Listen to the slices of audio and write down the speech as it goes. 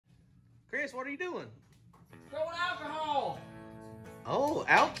Chris, what are you doing? Throwing alcohol. Oh,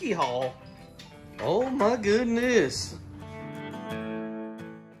 alcohol. Oh my goodness.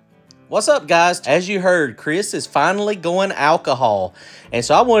 What's up, guys? As you heard, Chris is finally going alcohol. And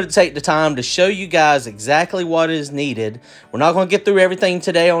so I wanted to take the time to show you guys exactly what is needed. We're not going to get through everything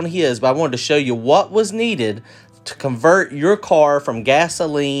today on his, but I wanted to show you what was needed to convert your car from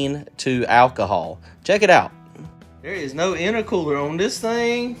gasoline to alcohol. Check it out. There is no intercooler on this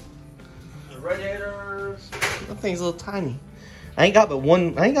thing. The radiators. That thing's a little tiny. I ain't got but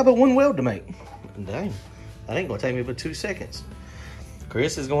one weld to make. Dang. That ain't gonna take me but 2 seconds.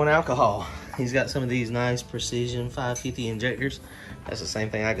 Chris is going alcohol. He's got some of these nice precision 550 injectors. That's the same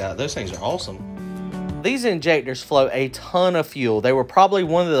thing I got. Those things are awesome. These injectors flow a ton of fuel. They were probably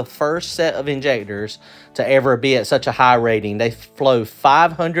one of the first set of injectors to ever be at such a high rating. They flow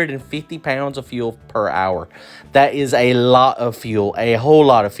 550 pounds of fuel per hour. That is a lot of fuel, a whole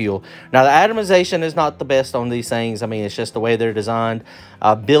lot of fuel. Now, the atomization is not the best on these things. I mean, it's just the way they're designed.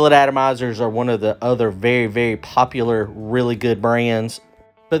 Billet atomizers are one of the other very, very popular, really good brands.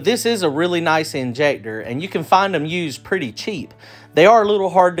 But this is a really nice injector, and you can find them used pretty cheap. They are a little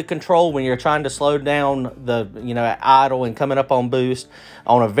hard to control when you're trying to slow down the, at idle and coming up on boost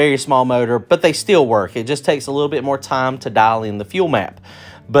on a very small motor, but they still work. It just takes a little bit more time to dial in the fuel map.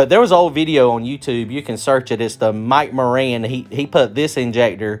 But there was an old video on YouTube. You can search it. It's the Mike Moran. He put this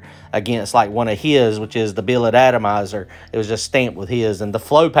injector against like one of his, which is the billet atomizer. It was just stamped with his, and the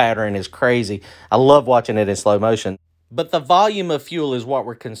flow pattern is crazy. I love watching it in slow motion. But the volume of fuel is what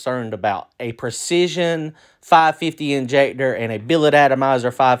we're concerned about. A precision 550 injector and a billet atomizer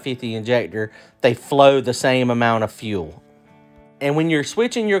 550 injector, they flow the same amount of fuel. And when you're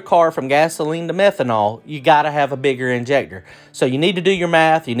switching your car from gasoline to methanol, you got to have a bigger injector. So you need to do your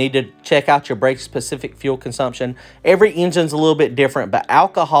math. You need to check out your brake-specific fuel consumption. Every engine's a little bit different, but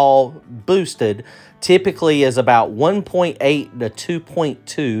alcohol boosted typically is about 1.8 to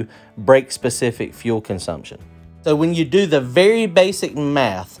 2.2 brake-specific fuel consumption. So when you do the very basic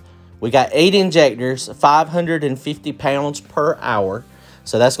math, we got 8 injectors, 550 pounds per hour.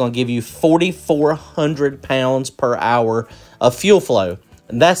 So that's going to give you 4,400 pounds per hour of fuel flow.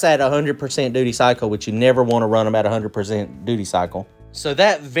 And that's at 100% duty cycle, which you never want to run them at 100% duty cycle. So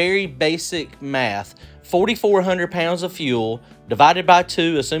that very basic math, 4,400 pounds of fuel divided by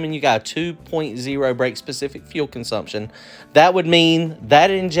 2, assuming you got a 2.0 brake-specific fuel consumption, that would mean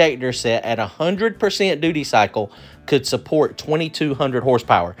that injector set at 100% duty cycle could support 2,200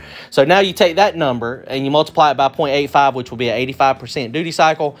 horsepower. So now you take that number and you multiply it by 0.85, which will be an 85% duty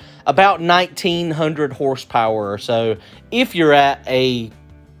cycle, about 1,900 horsepower or so if you're at a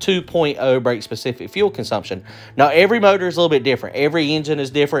 2.0 brake-specific fuel consumption. Now, every motor is a little bit different. Every engine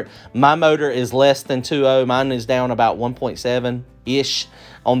is different. My motor is less than 2.0. Mine is down about 1.7-ish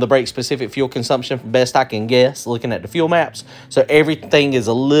on the brake-specific fuel consumption, best I can guess, looking at the fuel maps. So everything is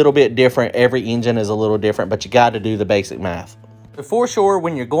a little bit different. Every engine is a little different, but you got to do the basic math. For sure,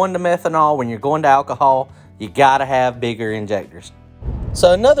 when you're going to methanol, when you're going to alcohol, you got to have bigger injectors.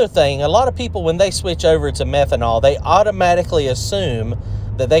 So another thing, a lot of people, when they switch over to methanol, they automatically assume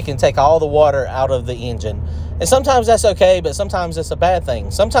that they can take all the water out of the engine. And sometimes that's okay, but sometimes it's a bad thing.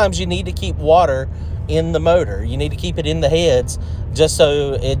 Sometimes you need to keep water in the motor. You need to keep it in the heads just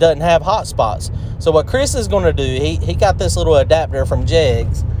so it doesn't have hot spots. So what Chris is going to do, he got this little adapter from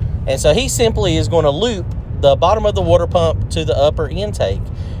Jegs, and so he simply is going to loop the bottom of the water pump to the upper intake,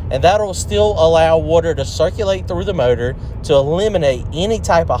 and that'll still allow water to circulate through the motor to eliminate any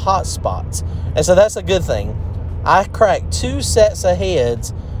type of hot spots. And so that's a good thing. I cracked 2 sets of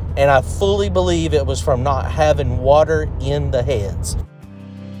heads, and I fully believe it was from not having water in the heads.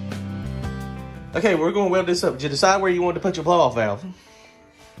 Okay, we're going to weld this up. Did you decide where you wanted to put your blow-off valve?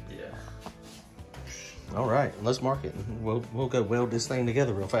 Yeah. All right, let's mark it. We'll go weld this thing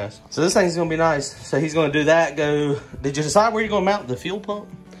together real fast. So this thing's going to be nice. So he's going to do that. Did you decide where you're going to mount the fuel pump?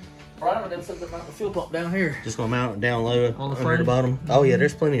 Brian would have said to mount the fuel pump down here. Just going to mount it down low on the under the bottom? Oh, yeah,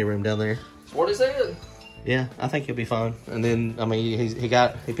 there's plenty of room down there. That's what he said. Yeah, I think he'll be fine. And then, I mean,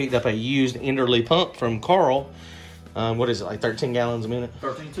 he picked up a used Enderley pump from Carl. What is it, like 13 gallons a minute?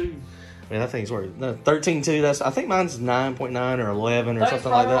 13.2. Man, that thing's worth 13.2. I think mine's 9.9 or 11 or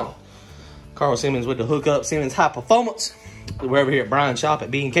something like that. Carl Simmons with the hookup, Simmons High Performance. We're over here at Brian's shop at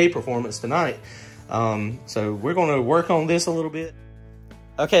B&K Performance tonight. So we're going to work on this a little bit.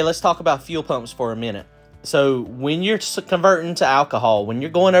 Okay, let's talk about fuel pumps for a minute. So when you're converting to alcohol, when you're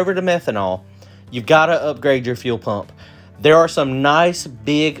going over to methanol, you've got to upgrade your fuel pump. There are some nice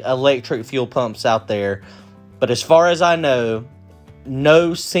big electric fuel pumps out there, but as far as I know,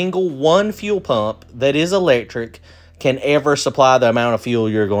 no single one fuel pump that is electric can ever supply the amount of fuel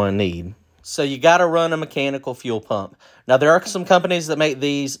you're going to need. So you got to run a mechanical fuel pump. Now, there are some companies that make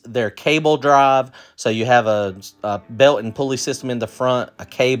these. They're cable drive. So you have a belt and pulley system in the front, a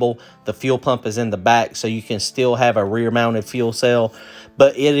cable. The fuel pump is in the back, so you can still have a rear-mounted fuel cell.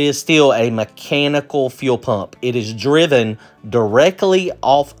 But it is still a mechanical fuel pump. It is driven directly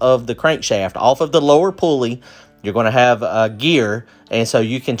off of the crankshaft, off of the lower pulley. You're going to have a gear, and so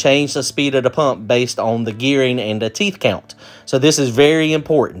you can change the speed of the pump based on the gearing and the teeth count. So this is very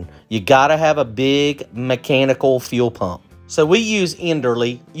important. You got to have a big mechanical fuel pump. So we use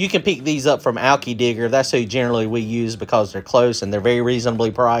Enderly. You can pick these up from Alky Digger. That's who generally we use because they're close and they're very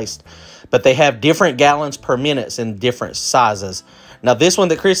reasonably priced. But they have different gallons per minute in different sizes. Now, this one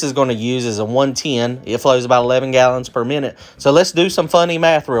that Chris is going to use is a 110. It flows about 11 gallons per minute. So let's do some funny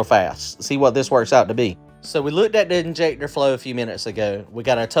math real fast. See what this works out to be. So we looked at the injector flow a few minutes ago. We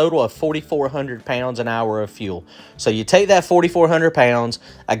got a total of 4,400 pounds an hour of fuel. So you take that 4,400 pounds,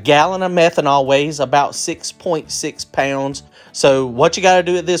 a gallon of methanol weighs about 6.6 pounds. So what you got to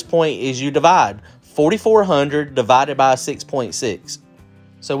do at this point is you divide 4,400 divided by 6.6.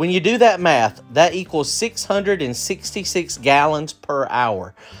 So when you do that math, that equals 666 gallons per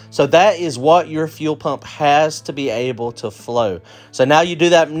hour. So that is what your fuel pump has to be able to flow. So now you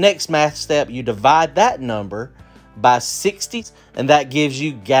do that next math step, you divide that number by 60, and that gives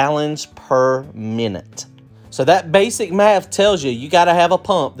you gallons per minute. So that basic math tells you got to have a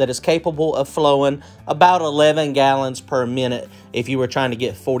pump that is capable of flowing about 11 gallons per minute if you were trying to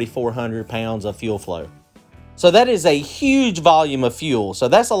get 4,400 pounds of fuel flow. So that is a huge volume of fuel. So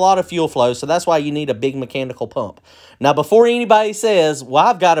that's a lot of fuel flow. So that's why you need a big mechanical pump. Now, before anybody says, well,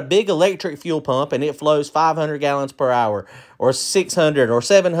 I've got a big electric fuel pump and it flows 500 gallons per hour or 600 or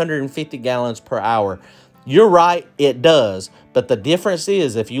 750 gallons per hour. You're right, it does. But the difference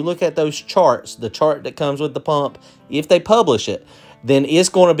is if you look at those charts, the chart that comes with the pump, if they publish it, then it's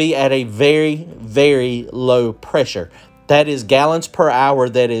going to be at a very, very low pressure. That is gallons per hour.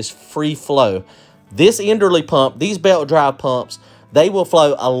 That is free flow. This Enderly pump, these belt drive pumps, they will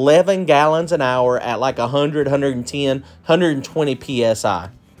flow 11 gallons an hour at like 100, 110, 120 PSI. A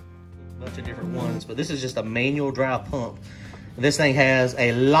bunch of different ones, but this is just a manual drive pump. This thing has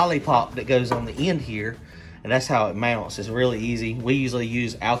a lollipop that goes on the end here, and that's how it mounts. It's really easy. We usually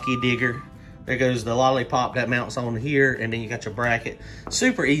use Alky Digger. There goes the lollipop that mounts on here, and then you got your bracket.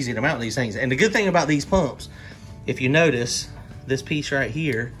 Super easy to mount these things. And the good thing about these pumps, if you notice, this piece right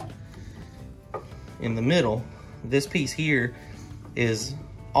here, in the middle, this piece here is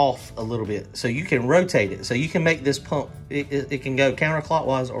off a little bit, so you can rotate it. So you can make this pump, it can go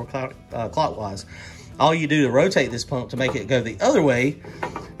counterclockwise or clockwise. All you do to rotate this pump to make it go the other way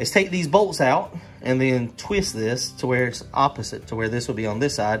is take these bolts out and then twist this to where it's opposite, to where this will be on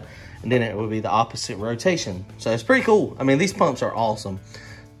this side, and then it will be the opposite rotation. So it's pretty cool. I mean, these pumps are awesome.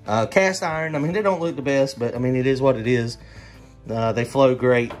 Cast iron, I mean, they don't look the best, but I mean, it is what it is. They flow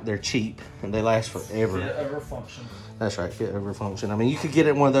great, they're cheap, and they last forever. Fit over function. That's right, fit over function. I mean, you could get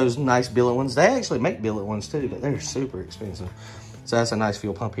it one of those nice billet ones. They actually make billet ones too, but they're super expensive. So that's a nice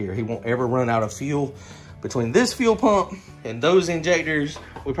fuel pump here. He won't ever run out of fuel. Between this fuel pump and those injectors,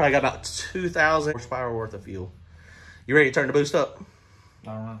 we probably got about 2,000 horsepower worth of fuel. You ready to turn the boost up?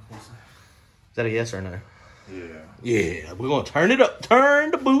 I don't know. Is that a yes or no? Yeah. Yeah, we're gonna turn it up.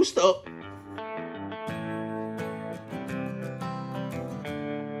 Turn the boost up.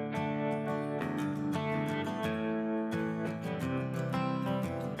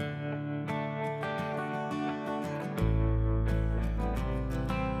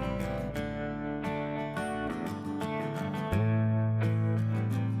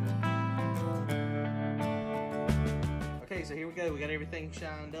 Okay, so here we go. We got everything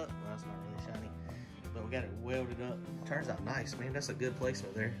shined up. Well, that's not really shiny, but we got it welded up. Turns out nice, man. That's a good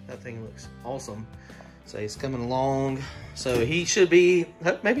placement there. That thing looks awesome. So he's coming along. So he should be,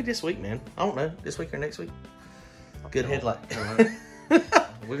 maybe this week, man. I don't know, this week or next week. Good headlight.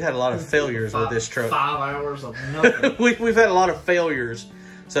 We've had a lot of failures with this truck. 5 hours of nothing. We've had a lot of failures.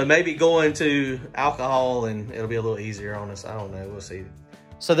 So maybe going to alcohol and it'll be a little easier on us. I don't know. We'll see.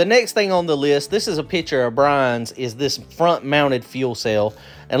 So the next thing on the list, this is a picture of Brian's, is this front-mounted fuel cell.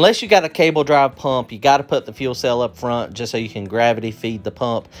 Unless you got a cable drive pump, you got to put the fuel cell up front just so you can gravity feed the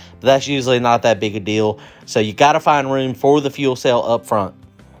pump. But that's usually not that big a deal. So you got to find room for the fuel cell up front.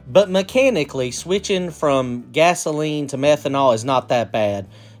 But mechanically, switching from gasoline to methanol is not that bad.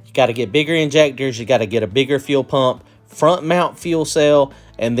 You got to get bigger injectors. You got to get a bigger fuel pump, front mount fuel cell,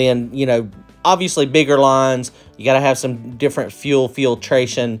 and then, you know, obviously bigger lines. You got to have some different fuel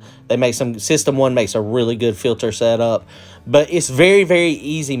filtration. They make some, System 1 makes a really good filter setup, but it's very, very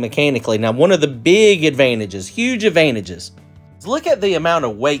easy mechanically. Now, one of the big advantages, huge advantages, Look at the amount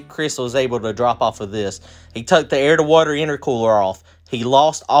of weight Chris was able to drop off of this. He took the air-to-water intercooler off. He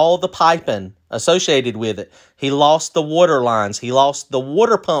lost all the piping associated with it. He lost the water lines. He lost the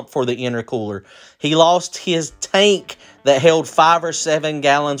water pump for the intercooler. He lost his tank that held 5 or 7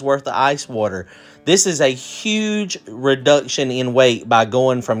 gallons worth of ice water. This is a huge reduction in weight by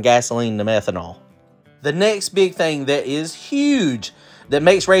going from gasoline to methanol. The next big thing that is huge that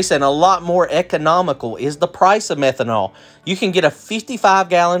makes racing a lot more economical is the price of methanol. You can get a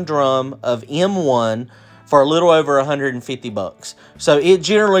 55-gallon drum of M1 for a little over 150 bucks. So it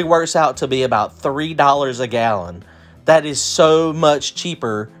generally works out to be about $3 a gallon. That is so much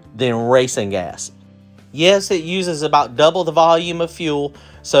cheaper than racing gas. Yes, it uses about double the volume of fuel.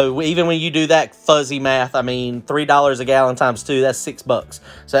 So even when you do that fuzzy math, I mean, $3 a gallon times 2, that's $6.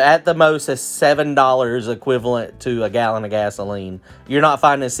 So at the most, it's $7 equivalent to a gallon of gasoline. You're not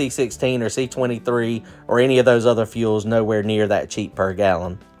finding C16 or C23 or any of those other fuels nowhere near that cheap per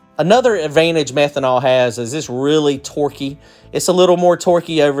gallon. Another advantage methanol has is it's really torquey. It's a little more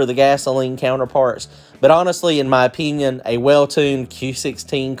torquey over the gasoline counterparts. But honestly, in my opinion, a well-tuned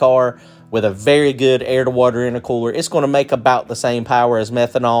Q16 car with a very good air-to-water intercooler, it's going to make about the same power as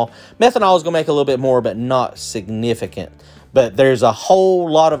methanol. Methanol is going to make a little bit more, but not significant. But there's a whole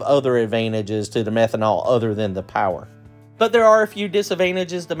lot of other advantages to the methanol other than the power. But there are a few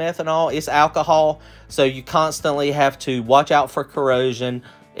disadvantages to methanol. It's alcohol, so you constantly have to watch out for corrosion.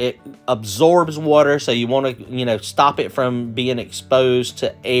 It absorbs water, so you want to, stop it from being exposed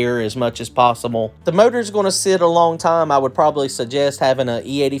to air as much as possible. The motor is going to sit a long time. I would probably suggest having an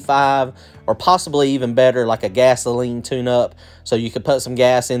E85 or possibly even better, like a gasoline tune-up, so you could put some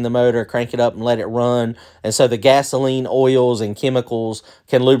gas in the motor, crank it up, and let it run. And so the gasoline oils and chemicals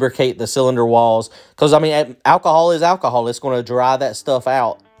can lubricate the cylinder walls. Because, I mean, alcohol is alcohol. It's going to dry that stuff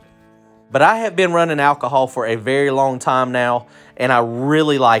out. But I have been running alcohol for a very long time now, and I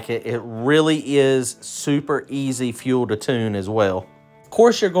really like it. It really is super easy fuel to tune as well. Of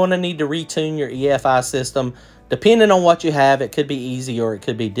course, you're going to need to retune your EFI system. Depending on what you have, it could be easy or it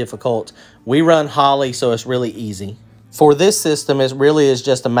could be difficult. We run Holley, so it's really easy. For this system, it really is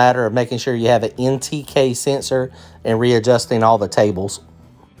just a matter of making sure you have an NTK sensor and readjusting all the tables.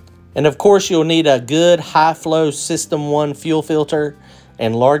 And of course, you'll need a good high-flow System 1 fuel filter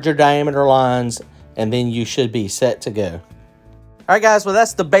and larger diameter lines, and then you should be set to go. All right, guys, well,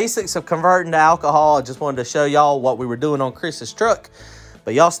 that's the basics of converting to alcohol. I just wanted to show y'all what we were doing on Chris's truck.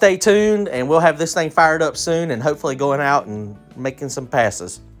 But y'all stay tuned, and we'll have this thing fired up soon and hopefully going out and making some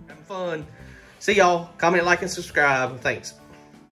passes. Having fun. See y'all. Comment, like, and subscribe. Thanks.